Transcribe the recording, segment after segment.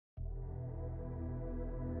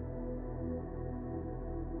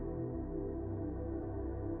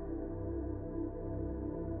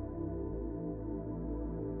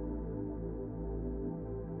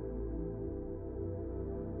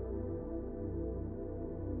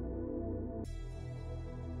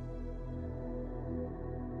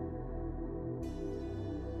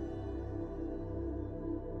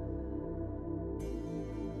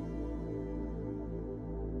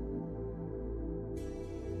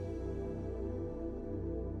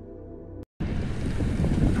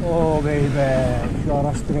Oo bey be, şu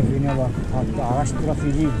araç trafiğine bak. Hatta araç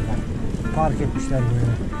trafiği değil yani. Park etmişler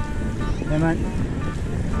böyle. Hemen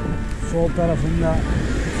sol tarafında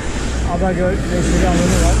Adagöl Yeşil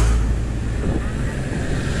alanı var.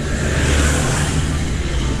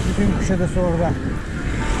 Bütün kuşadası orada.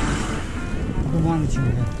 Duman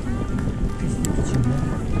içinde. Pislik içinde.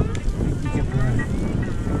 Piknik yapıyorlar.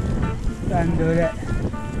 Ben de öyle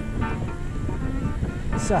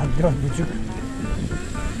saat 4:30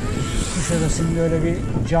 Kuşadası'nda öyle bir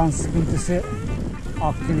can sıkıntısı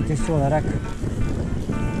aktivitesi olarak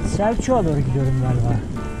Selçuk'a doğru gidiyorum galiba.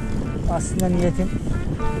 Aslında niyetim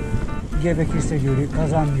Gebekirse Gölü,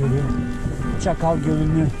 Kazan Gölü, Çatal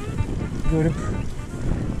Gölü'nü görüp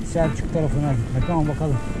Selçuk tarafına gitmek ama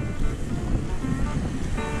bakalım.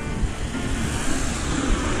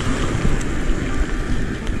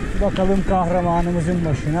 Bakalım kahramanımızın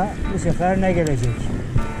başına bu sefer ne gelecek?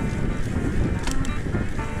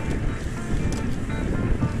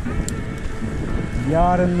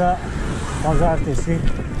 Yarın da pazartesi.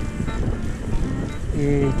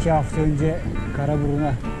 2 hafta önce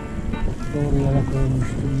Karaburun'a doğru yola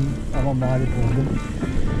koyulmuştum ama mağlup oldum.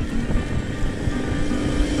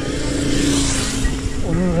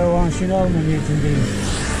 Onun revanşını alma niyetindeyim.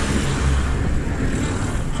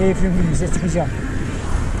 Keyfim bilirse çıkacağım.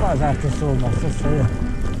 Pazartesi olmazsa salı.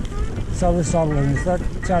 Salı sallanırsa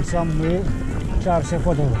çarşambayı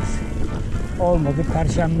çarşafa dolarız. Olmadı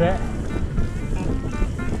perşembe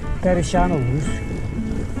perişan oluruz.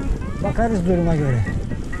 Bakarız duruma göre.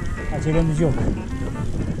 Acelemiz yok.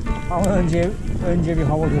 Ama önce bir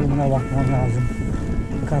hava durumuna bakmam lazım.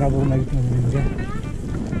 Karaburun'a gitmeden önce.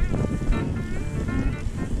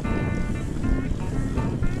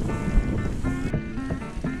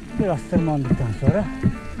 Biraz tırmandıktan sonra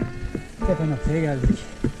tepe noktaya geldik.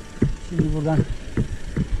 Şimdi buradan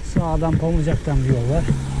sağdan Pamucak'tan bir yol var.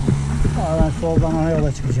 Sağdan soldan ana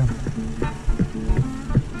yola çıkacağım.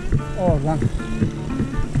 Oradan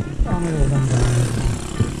ana yoldan devam edeceğim.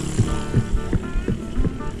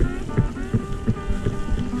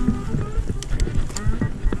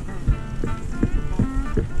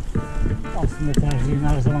 Aslında tercihim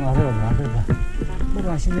her zaman ara yollardır da.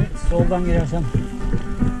 Buradan şimdi soldan girersem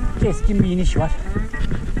keskin bir iniş var.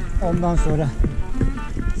 Ondan sonra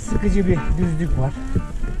sıkıcı bir düzlük var.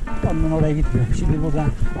 Ondan oraya gitmiyorum. Şimdi buradan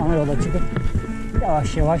ana yola çıkıp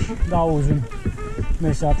yavaş yavaş daha uzun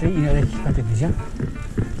mesafeyi inerek kat edeceğim.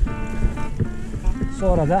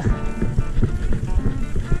 Sonra da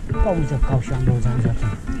Pamucak kavşağında olacağım zaten.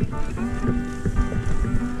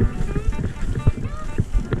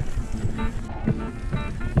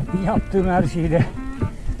 Yaptığım her şeyi de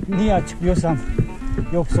niye açıklıyorsam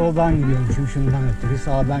yok soldan gidiyormuşum şundan ötürü,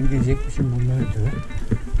 sağdan gelecekmişim bundan ötürü.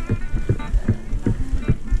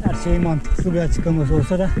 Her şey mantıklı bir açıklaması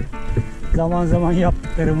olsa da zaman zaman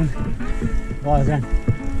yaptıklarımın bazen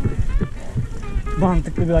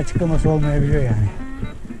mantıklı bir açıklaması olmayabiliyor yani.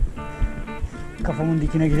 Kafamın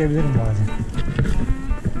dikine girebilirim bazen.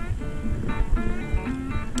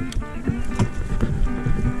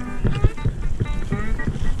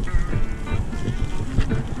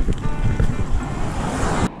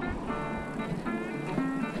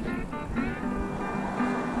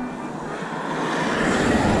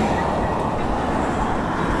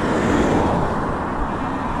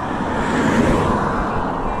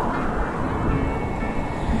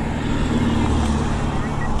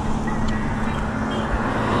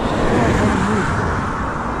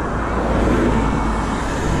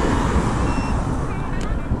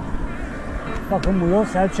 Bakın bu yol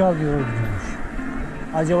Selçuk'a doğru gidiyormuş.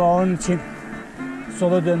 Acaba onun için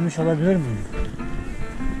sola dönmüş olabilir miyim?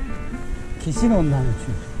 Kesin ondan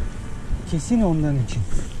için. Kesin ondan için.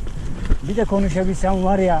 Bir de konuşabilsem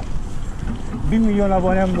var ya 1 milyon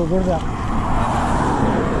abonem bulur da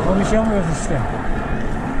konuşamıyoruz işte.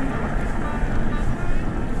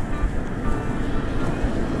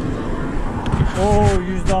 Oo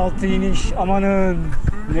 %6 iniş, amanın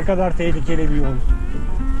ne kadar tehlikeli bir yol.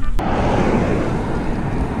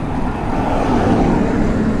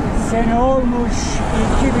 Sene olmuş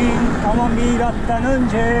 2000 ama milattan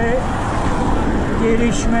önce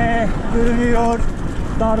gelişme görünüyor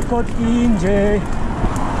dar kot giyince.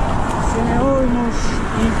 Sene olmuş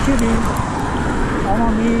 2000 ama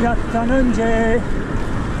milattan önce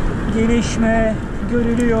gelişme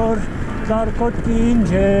görülüyor dar kot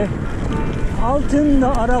giyince.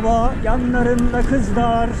 Altında araba, yanlarında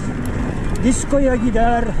kızlar, diskoya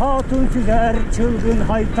gider, hatun süzer, çılgın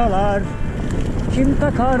haytalar. Kim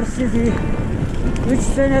takar sizi 3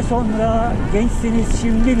 sene sonra, gençsiniz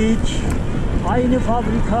şimdilik. Aynı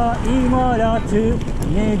fabrika imalatı,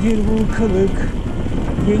 nedir bu kılık?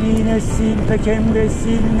 Yeni nesil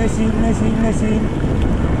pekembesil, nesil nesil nesil.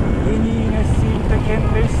 Yeni nesil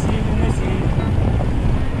pekembesil, nesil.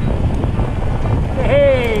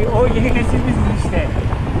 Hey, o yeni nesil biziz işte.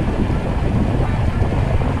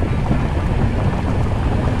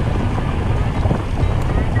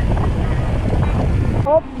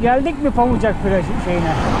 Hop, geldik mi Pamucak plajı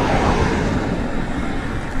şeyine?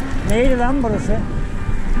 Neydi lan burası?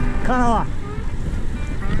 Kanal.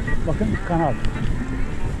 Bakın kanal.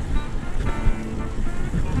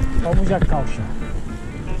 Pamucak kavşağı.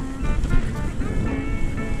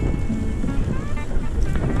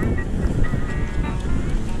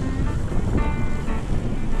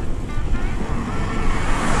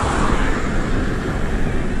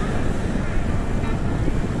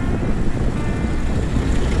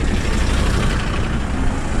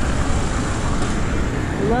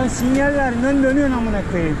 Ulan sinyallerinden dönüyorsun amına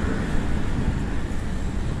koyayım.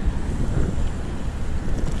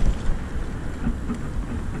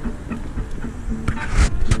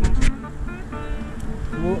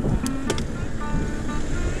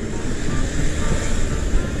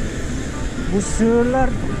 Bu sığırlar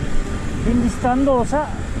Hindistan'da olsa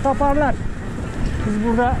taparlar. Biz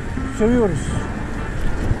burada sövüyoruz.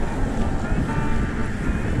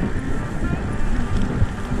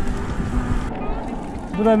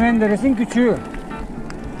 Bu da Menderes'in küçüğü.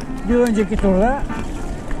 Bir önceki turda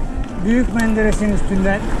Büyük Menderes'in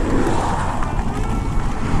üstünden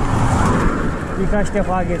birkaç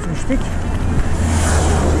defa geçmiştik.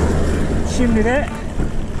 Şimdi de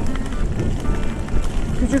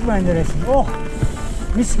Küçük Menderes'in. Oh!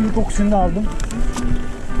 Mis gibi kokusunu da aldım.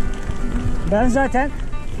 Ben zaten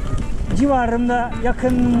civarımda,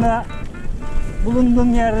 yakınında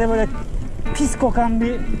bulunduğum yerde böyle pis kokan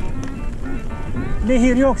bir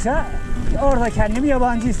nehir yoksa orada kendimi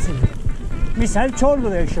yabancı hissediyorum. Misal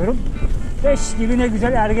Çorlu'da yaşıyorum. Leş gibi ne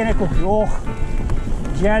güzel Ergene kokuyor. Oh!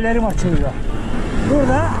 Ciğerlerim açılıyor.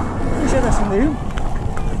 Burada Kuşadası'ndayım.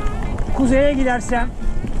 Kuzeye gidersem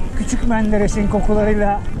Küçük Menderes'in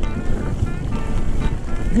kokularıyla,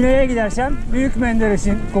 güneye gidersem Büyük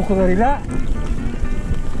Menderes'in kokularıyla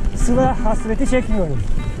sıla hasreti çekmiyorum.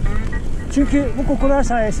 Çünkü bu kokular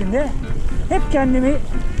sayesinde hep kendimi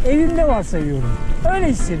evimde varsayıyorum. Öyle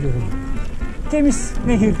hissediyorum. Temiz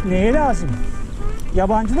nehir neye lazım?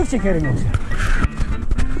 Yabancılık çekerim yoksa.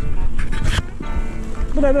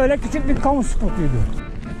 Bu da böyle küçük bir kamu spotuydu.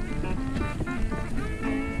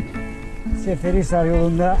 Seferihisar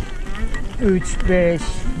yolunda 3, 5,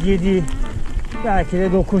 7, belki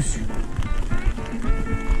de 9.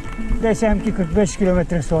 Desem ki 45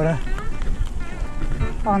 kilometre sonra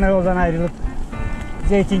ana yoldan ayrılıp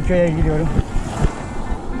Zeytinköy'e gidiyorum.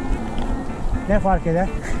 Ne fark eder?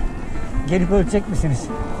 Gelip ölçecek misiniz?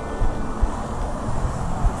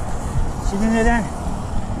 Şimdi neden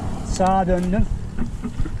sağa döndüm?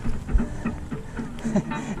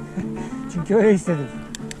 Çünkü öyle istedim.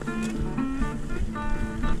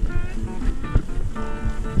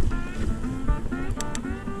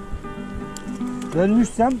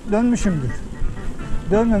 Dönmüşsem dönmüşümdür.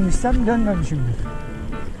 Dönmemişsem dönmemişimdir.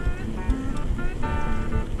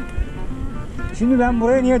 Şimdi ben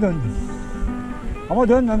buraya niye döndüm? Ama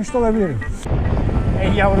dönmemiş de olabilirim.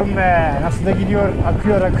 Ey yavrum be! Nasıl da gidiyor,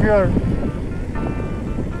 akıyor akıyor.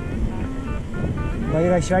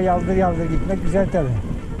 Bayır aşağı yaldır yaldır gitmek güzel tabi.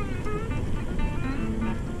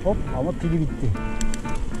 Hop, ama pili bitti.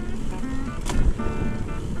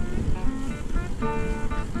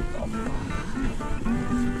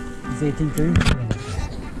 Zeytinköy'ün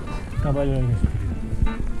tabelaları gösteriyor.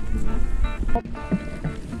 Hop.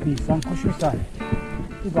 Bir insan kuş misali.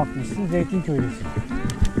 Bir bakmışsın Zeytinköy'desin.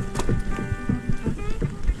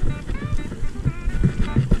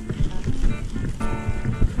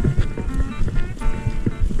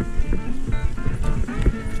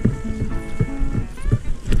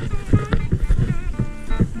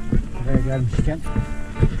 Buraya gelmişken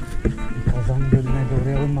Kazan Gölü'ne doğru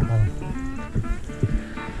yalım bakalım.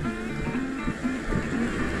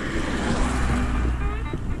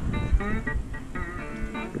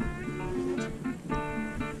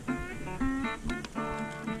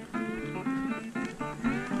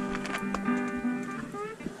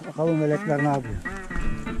 Bakalım melekler ne yapıyor?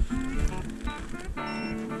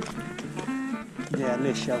 Değerli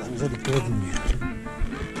eşyalarımıza dikkat edin diyor.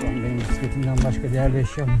 Şu an benim bisikletimden başka değerli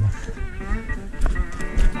eşyam var.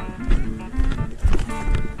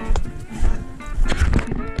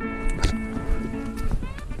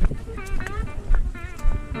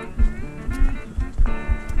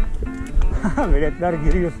 Veletler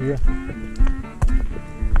giriyor suya.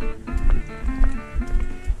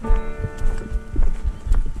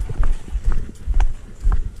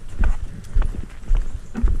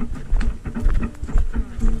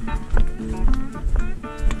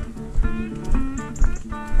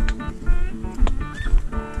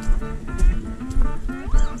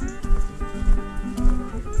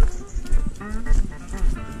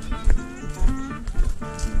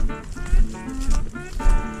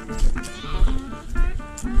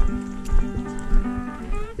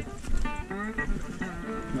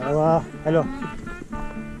 Merhaba. Hello.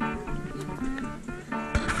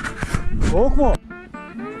 Soğuk mu?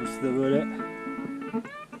 Burası da böyle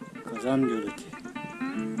Kazan Göleti.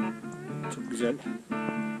 Çok güzel.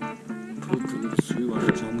 Pırıl pırıl bir suyu var,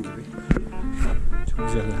 cam gibi. Çok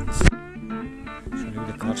güzel yalnız. Şöyle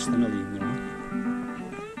bir de karşıdan alayım bunu.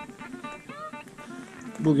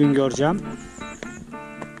 Bugün göreceğim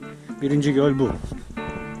birinci göl bu.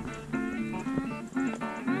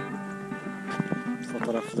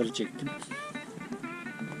 Fotoğrafları çektim.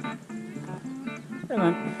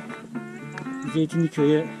 Hemen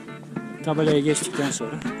Zeytinliköy'e tabelaya geçtikten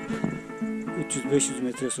sonra 300-500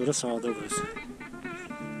 metre sonra sağda burası.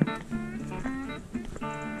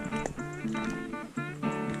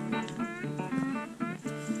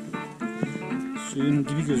 Suyun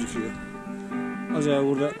dibi gözüküyor. Az önce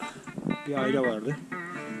burada bir aile vardı.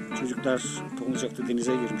 Çocuklar Tomuzcak'ta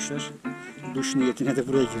denize girmişler. Duş niyetine de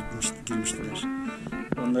buraya girmiştiler.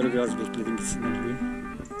 Onları biraz bekledim gitsinler diye.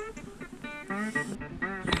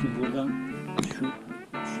 Şimdi buradan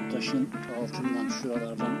şu taşın altından,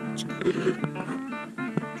 şuralardan çıkıyor.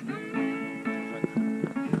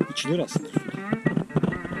 İçilir aslında su.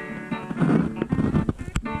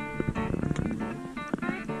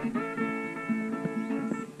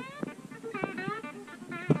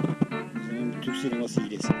 Türk sineması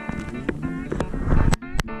hilesi.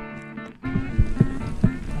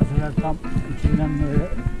 Aslında tam içinden böyle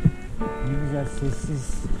ne güzel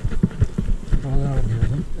sessiz buralar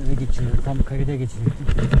diyordum. Eve geçiyordum. Tam kayıda geçecektim.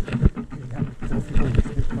 Birden trafik olmuştu.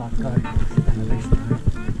 Arka arkaya 5 tane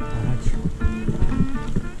araç.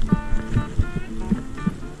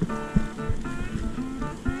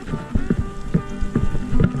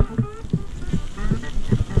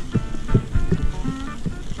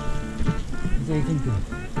 Zeytinköy.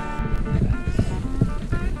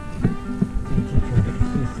 Zeytinköy.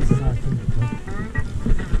 Sessiz, sakin bir köy.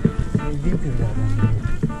 Sevdiğim köylerden biri.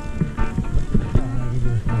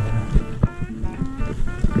 Gidiyoruz buralara.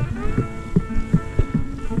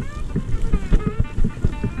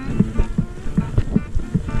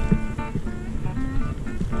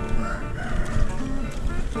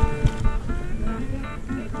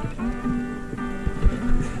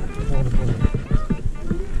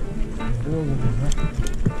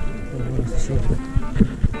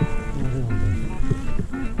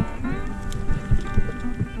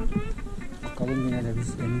 Bakalım yine de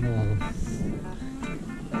biz emin olalım.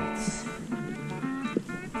 Evet.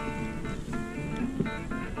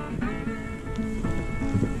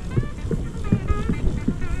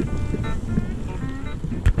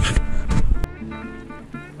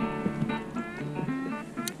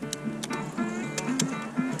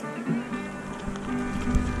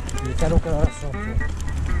 Yeter o kadar asfalt.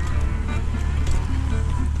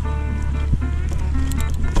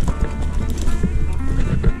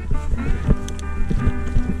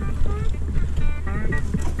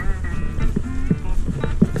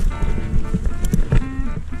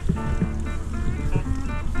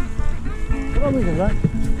 Bura mıydı lan?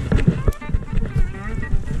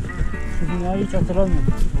 Şu binayı hiç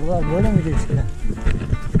hatırlamıyorum. Buralar böyle miydi eskiden?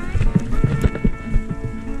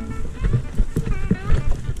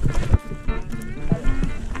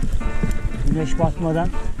 Güneş batmadan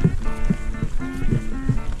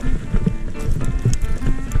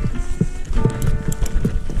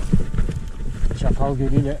Çatal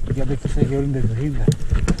Gölü ile Gebekirse Gölü'nü de göreyim de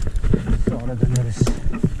sonra döneriz.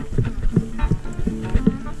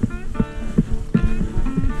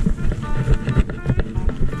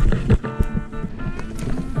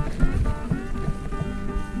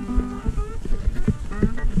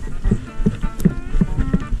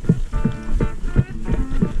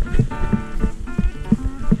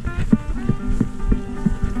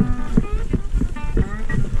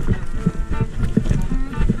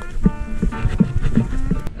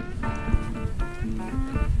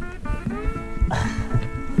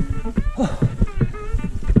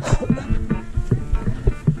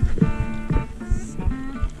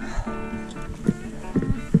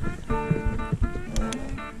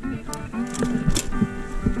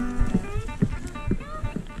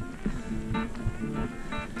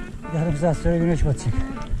 Yarım saat sonra güneş batacak.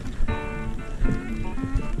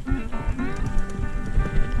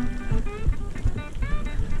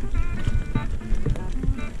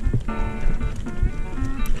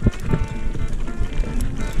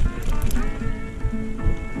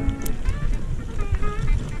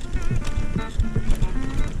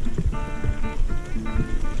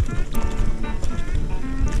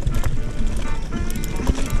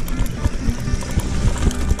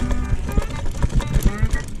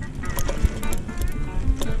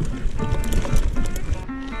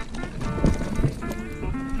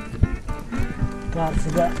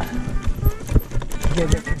 Karşıda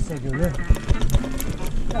Gebekirse Gölü.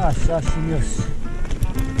 Aşağı iniyoruz.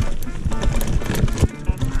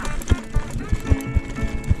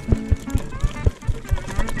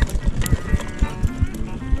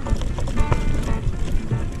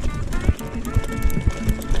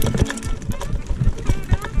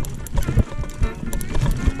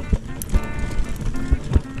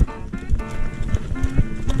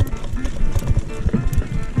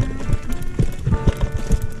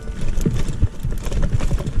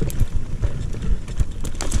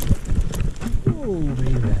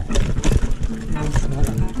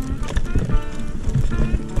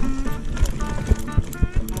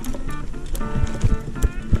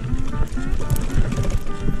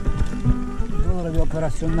 Buralara bir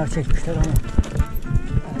operasyonlar çekmişler ama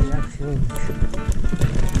her yer şey olmuş.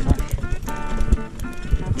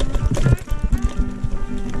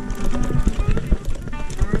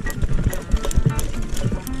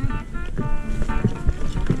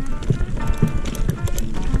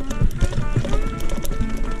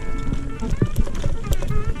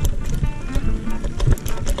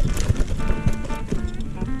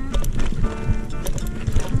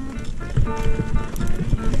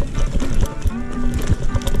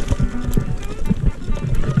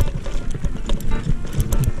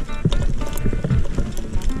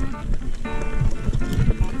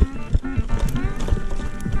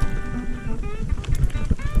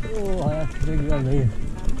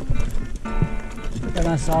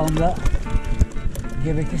 Hemen sağımda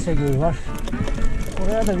Gebekirse Gölü var.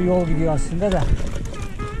 Oraya da bir yol gidiyor aslında da.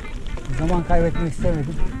 Zaman kaybetmek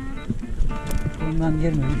istemedim. Bundan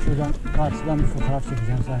girmedim. Şuradan karşıdan bir fotoğraf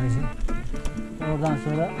çekeceğim sadece. Oradan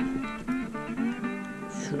sonra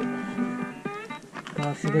şu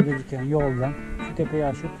karşıda gözüken yoldan şu tepeyi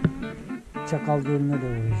aşıp Çatal Gölü'ne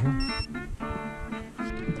doğru uğrayacağım.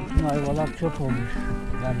 Bütün ayvalar çok olmuş.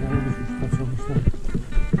 Yerlere düşmüş, kaçırmışlar.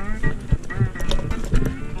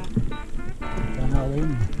 Bir tane alayım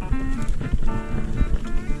mı?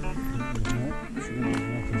 Şunu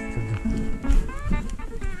gözüme kestirdim.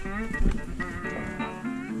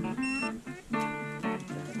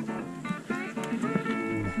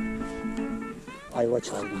 Ayva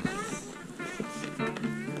çaldım.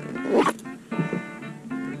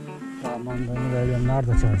 Mandalını böyle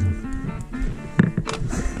nerede çalacağım?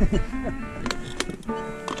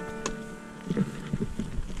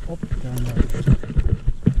 Hop,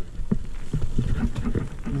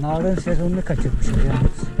 narın sezonunu kaçırmışız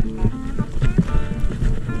yalnız.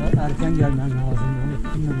 Erken gelmem lazım.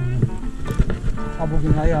 Unuttum ben onu. Ha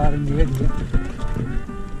bugün ha yarın diye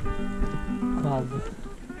kaldı.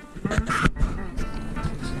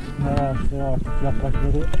 Ağaçlar artık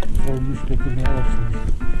yaprakları solmuş, dökülmeye başlamış.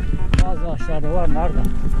 Bazı ağaçlarda var nar da.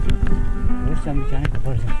 Görürsem bir tane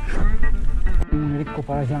koparacağım. Ünlülük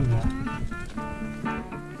koparacağım ya.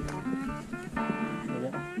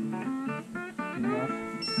 Şöyle. Bunlar.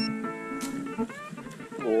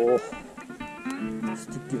 Oh.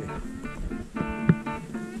 Fıstık gibi.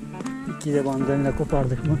 İki de mandalina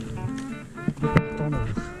kopardık mı? Ton olur.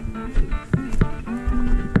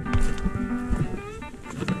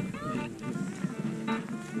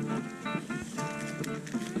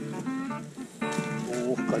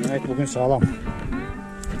 Evet, bugün sağlam.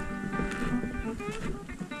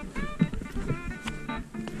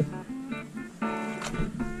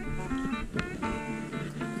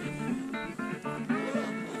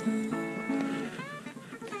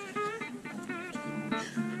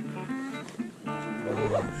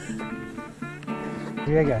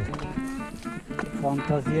 Fantaziye gel.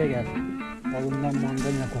 Fantaziye gel. Dalından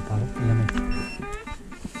mandalina koparıp yemek.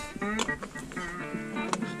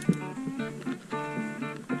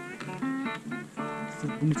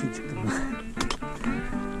 Bunun için çıktım ben.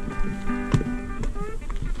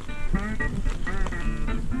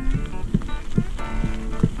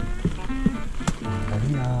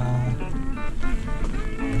 Mandalina.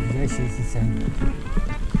 Güzel şeysin sen.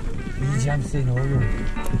 Yiyeceğim seni oğlum.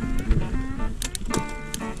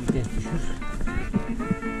 Bir de düşür.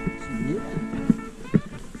 Şimdi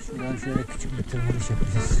şuradan şöyle küçük bir tırmanış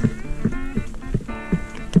yapacağız.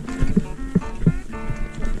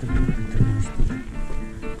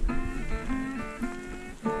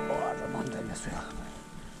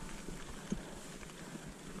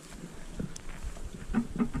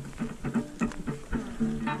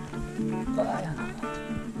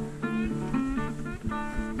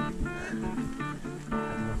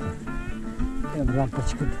 Hem rampa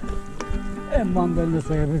çıkıp hem mandalina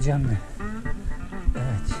soyabileceğim mi?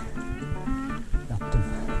 Evet. Yaptım.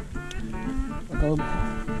 Bakalım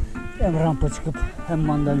hem rampa çıkıp hem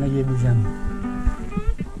mandalina yiyebileceğim mi?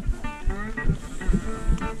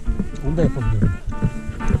 Bunu da yapabiliyorum.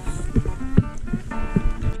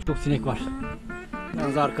 Çok sinek var.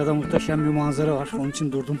 Yalnız arkada muhteşem bir manzara var. Onun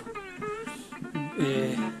için durdum.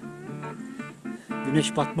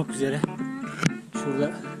 Güneş batmak üzere.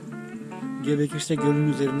 Şurada Gebekirse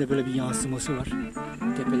Gölü'nün üzerinde böyle bir yansıması var.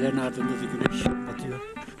 Tepelerin ardında da güneş batıyor.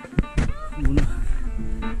 Bunu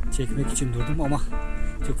çekmek için durdum ama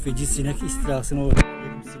çok feci sinek istilasına uğradım.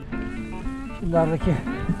 Şuralardaki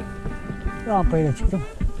rampayla çıktım.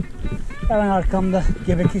 Hemen arkamda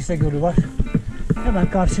Gebekirse Gölü var.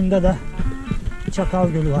 Hemen karşımda da Çatal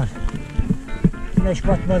Gölü var. Güneş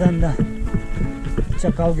batmadan da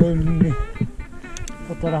Çatal Gölü'nün bir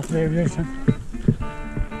fotoğraflayabilirsem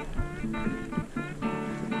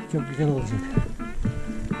çok güzel olacak.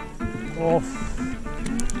 Of!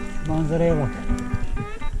 Manzaraya bak.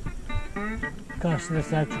 Karşıda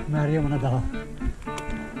Selçuk Meryem Ana Dağı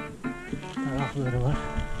tarafları var.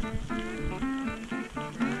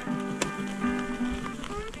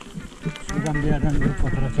 Şuradan bir yerden bir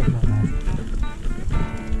fotoğraf çekmem lazım.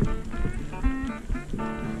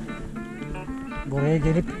 Buraya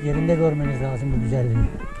gelip yerinde görmeniz lazım bu güzelliği.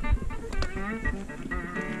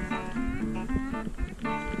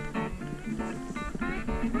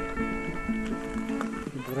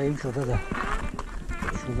 Burayım şurada da.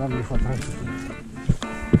 Şuradan bir fotoğraf çekeyim.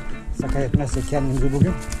 Sakat etmezse kendimizi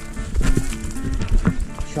bugün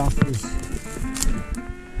şanslıyız.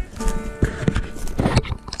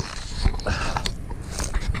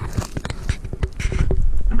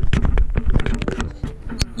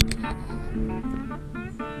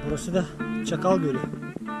 Burası da Çakal Gölü.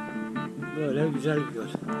 Böyle güzel bir göl.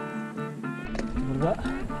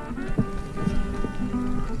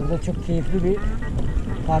 Burada çok keyifli bir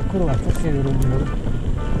parkur var. Çok seviyorum bunu.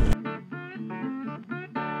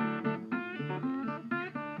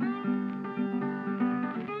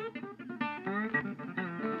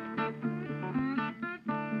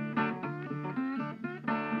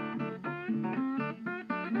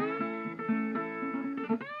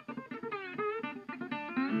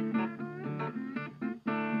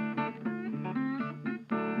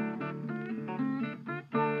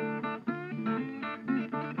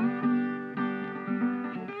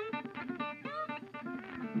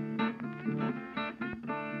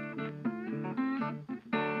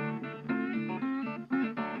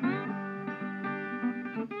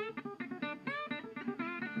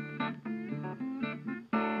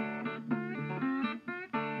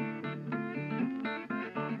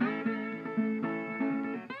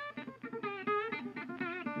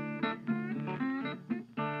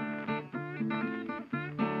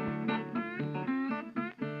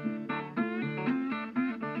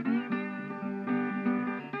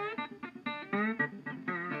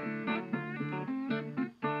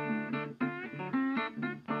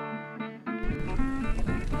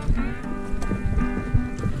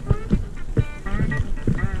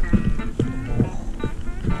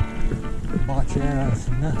 Bahçeler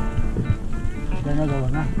arasında döne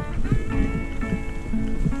dolana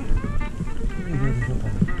gidiyoruz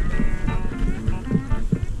bakalım.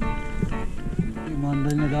 Bir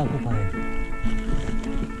mandalina daha koparayım.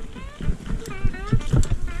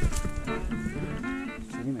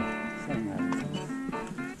 Seni mi? Sen mi?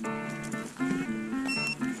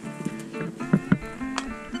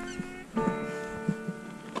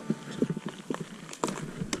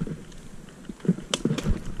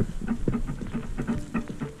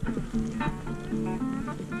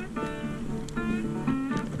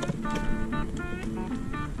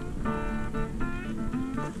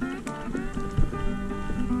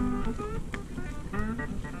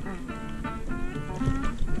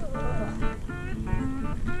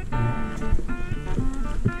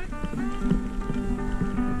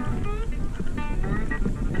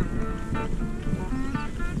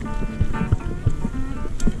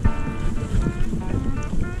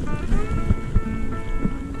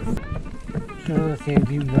 Şurada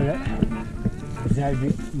sevdiğim böyle güzel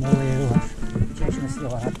bir mola yeri var. Çeşmesi de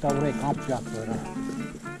var. Hatta buraya kamp yaptılar.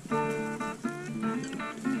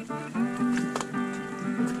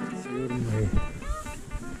 Seviyorum burayı.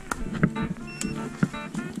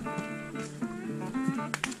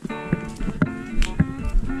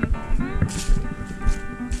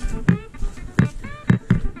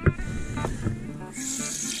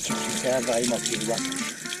 Her daim atıyor bak.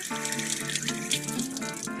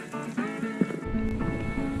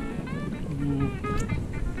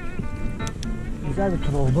 Güzel bir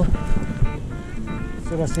tur oldu.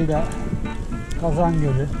 Sırasıyla Kazan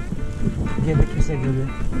Gölü, Gebekirse Gölü,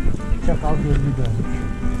 Çatal Gölü'nü gördük.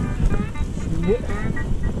 Şimdi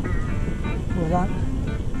buradan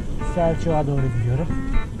Selçuk'a doğru gidiyorum.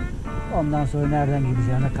 Ondan sonra nereden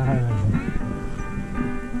gideceğine karar vereceğim.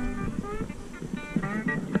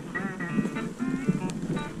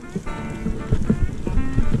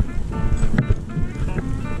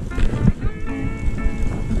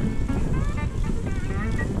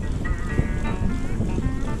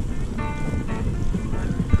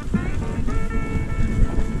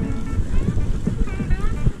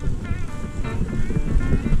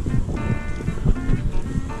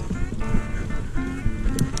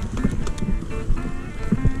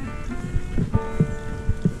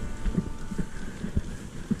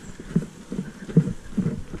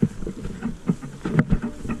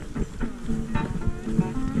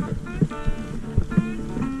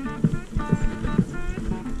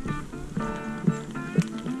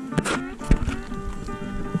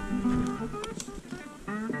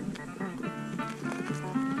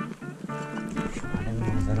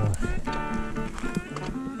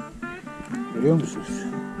 Görüyor musunuz?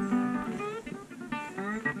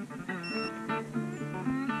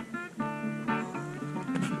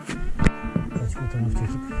 Kaç fotoğraf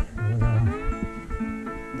çekip yola devam.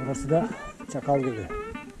 Burası da Çatal Gölü.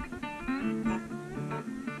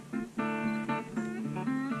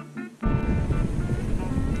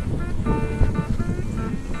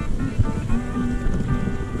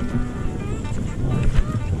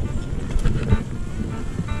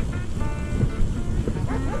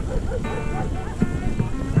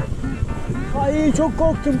 Ay çok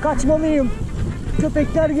korktum, kaçmalıyım.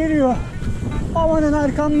 Köpekler geliyor. Amanın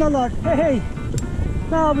arkamdalar. Hey hey.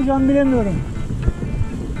 Ne yapacağım bilemiyorum.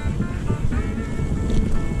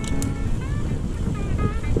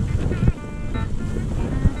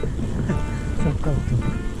 Çok korktum.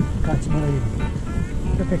 Kaçmalıyım.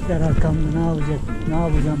 Köpekler arkamda, ne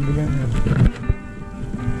yapacağım bilemiyorum.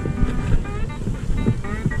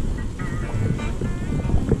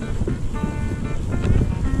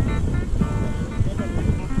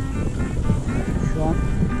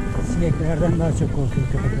 Sineklerden daha çok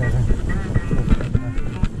korkuyorum, köpeklerden.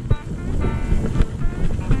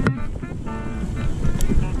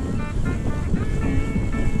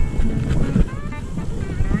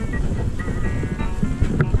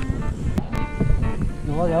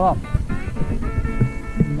 Yola devam.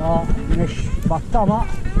 Daha güneş battı ama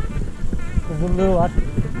huzurluğu var.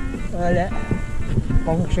 Öyle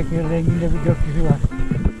pamuk şekeri renginde bir gökyüzü var.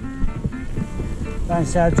 Ben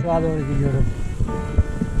Selçuk'a doğru gidiyorum.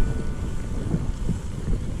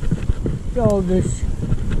 Yol düz,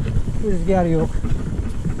 rüzgar yok,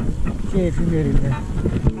 keyfim yerinde.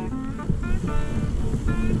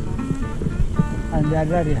 Hani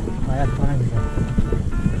derler ya, hayat bana güzel.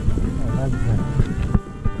 Valla güzel.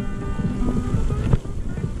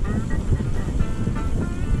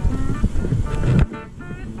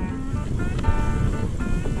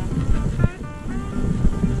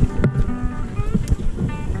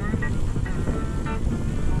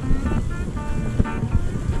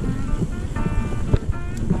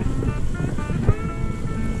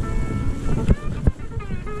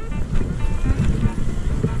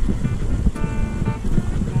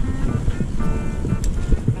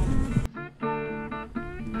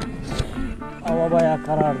 Hava bayağı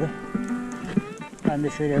karardı. Ben de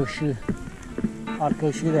şöyle arka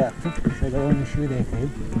ışığı da yaktım. Şöyle ön ışığı da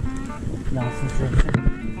yakayım. Yansın şöyle.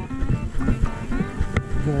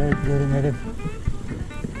 Görünelim.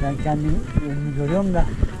 Ben kendim önümü görüyorum da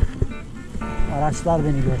araçlar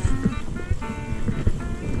beni görsün.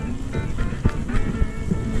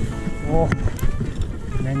 Oh!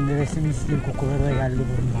 Menderes'in misli kokuları da geldi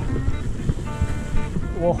burnuma.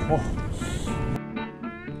 Oh oh!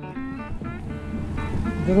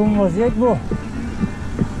 Durum vaziyet bu.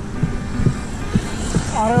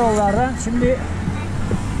 Ara yollardan şimdi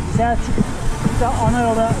Selçuk'ta ana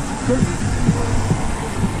yola çıktım.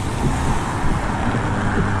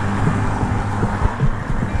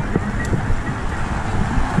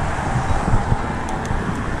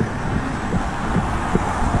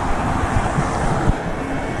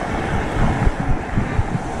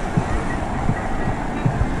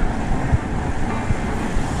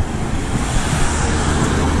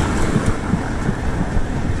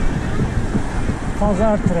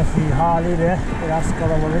 Pazar trafiği haliyle biraz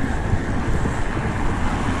kalabalık.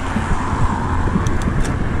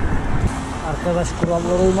 Arkadaş,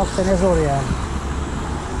 kurallara uymak da ne zor yani.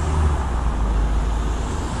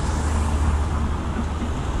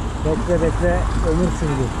 Bekle bekle ömür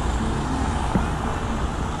sürdü.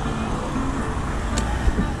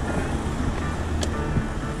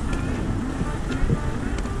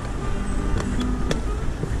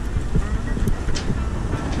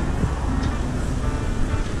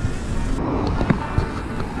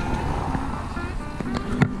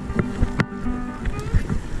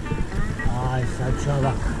 Selçuk'a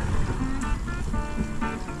bak.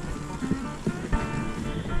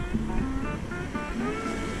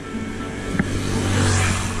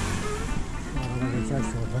 Şu araba geçer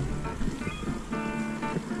şuradan.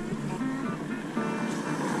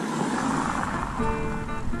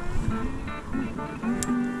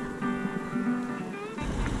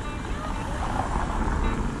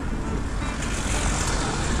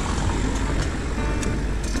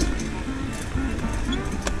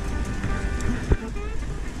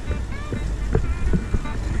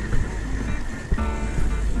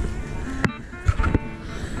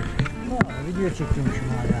 Video çekiyormuşum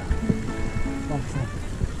hala. Baksana.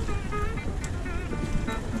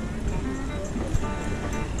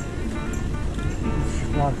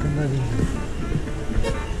 Hiç farkında değilim.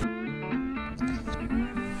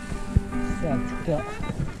 Selçuk'ta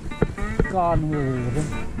karnımı doyurdum.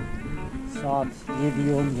 Saat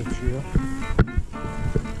 7:10 geçiyor.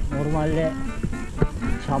 Normalde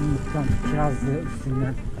Çamlık'tan Kirazlı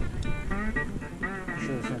üstünden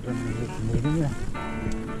Kuşadası'na dönme niyetindeydim ya.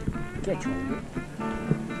 Geç oldu.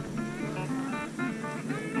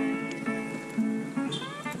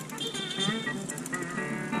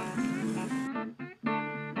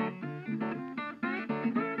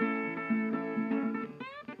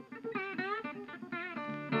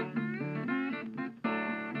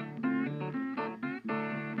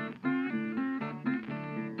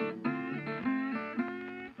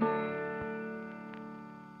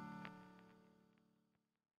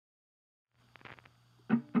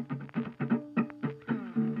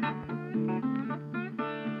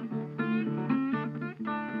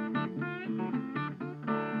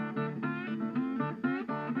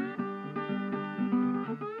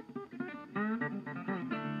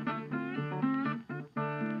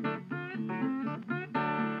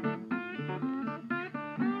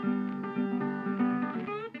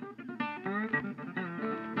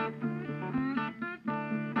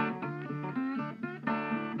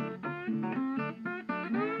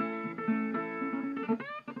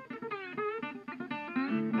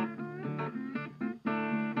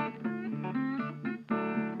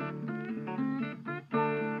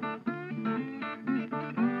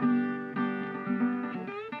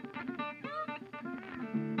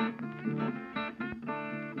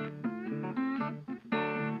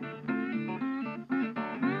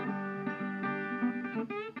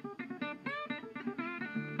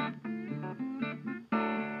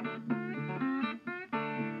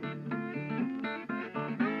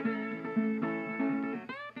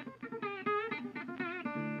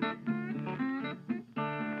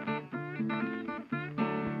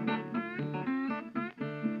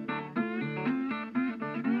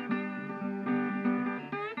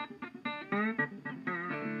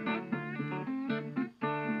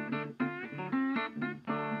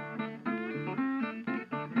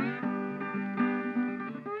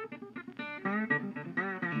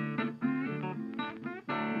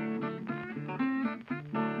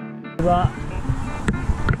 Burada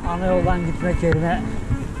ana yoldan gitmek yerine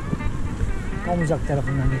Pamucak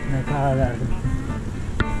tarafından gitmeye karar verdim.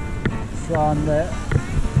 Şu anda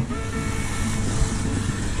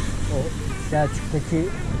o Selçuk'taki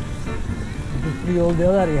dütlü yol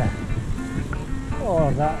diyorlar ya,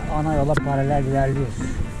 orada ana yola paralel ilerliyoruz.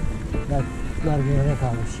 Belki geride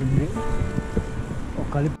kalmış şimdi.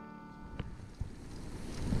 O kalip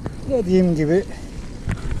dediğim gibi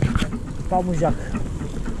Pamucak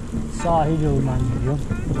sahil yolundan gidiyorum.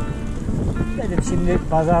 Dedim şimdi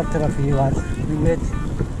pazar trafiği var. Millet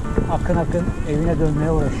akın akın evine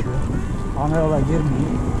dönmeye uğraşıyor. Ana yola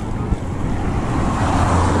girmeyeyim.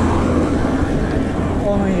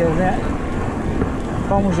 Onun yerine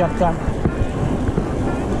Pamucak'tan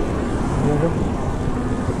gidiyorum.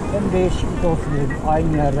 Hem değişiklik olsun dedim.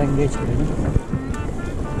 Aynı yerden geçmeyelim.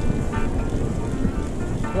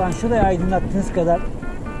 Ulan şurayı aydınlattığınız kadar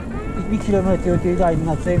 1 kilometre öteyi de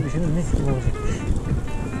aydınlatsaymışsınız mis gibi olacakmış.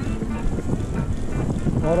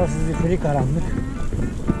 Orası zifiri karanlık.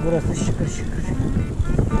 Burası şıkır şıkır.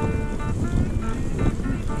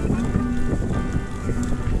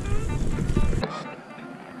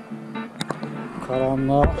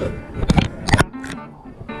 Karanlığa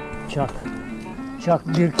çak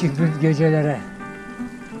bir kibrit gecelere.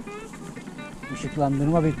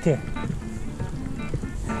 Işıklandırma bitti.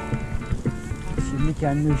 Şimdi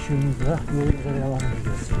kendi ışığımızla yolumuza devam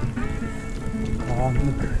ediyoruz.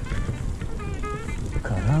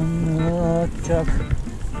 Karanlığa çak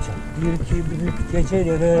bir kibrit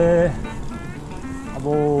gecelere.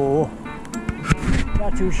 Abo.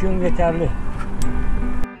 Gerçi ışığım yeterli.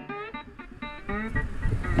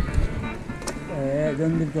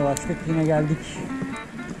 Döndük dolaştık yine geldik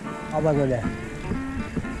Alagöl'e.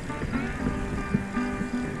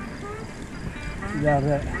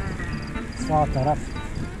 İleride sağ taraf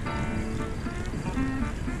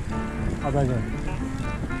Adagöl.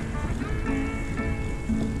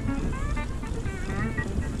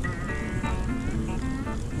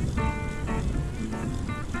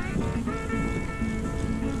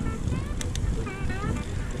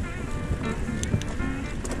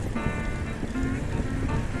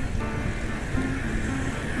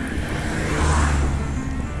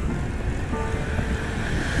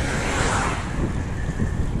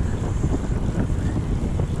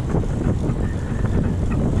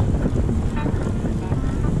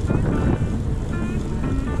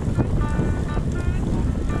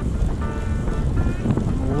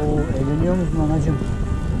 Eğleniyor musun anacığım?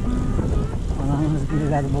 Ananız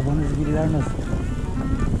biriler, babanız biriler nasıl?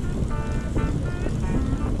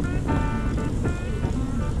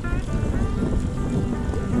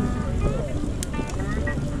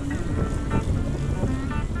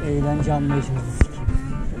 Eğlence anlayışınızı sikeyim.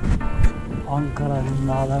 Ankara'nın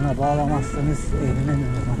dağlarına bağlamazsanız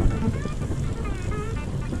eğlenemiyoruz ama.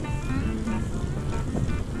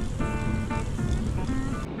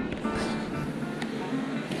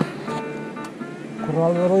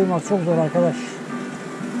 Kurallara uymak çok zor arkadaş.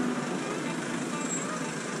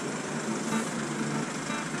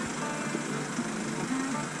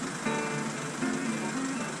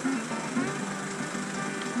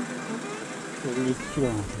 Şöyle 2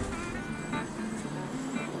 kilometre.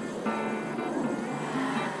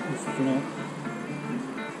 Üstüne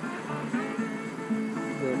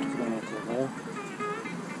 4 kilometre daha.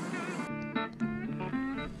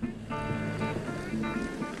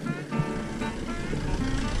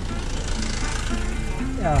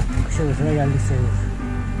 Ya Kuşadası'na geldik sayılır.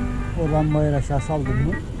 Oradan bayır aşağı saldım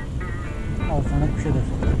mı? Al sana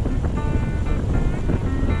Kuşadası.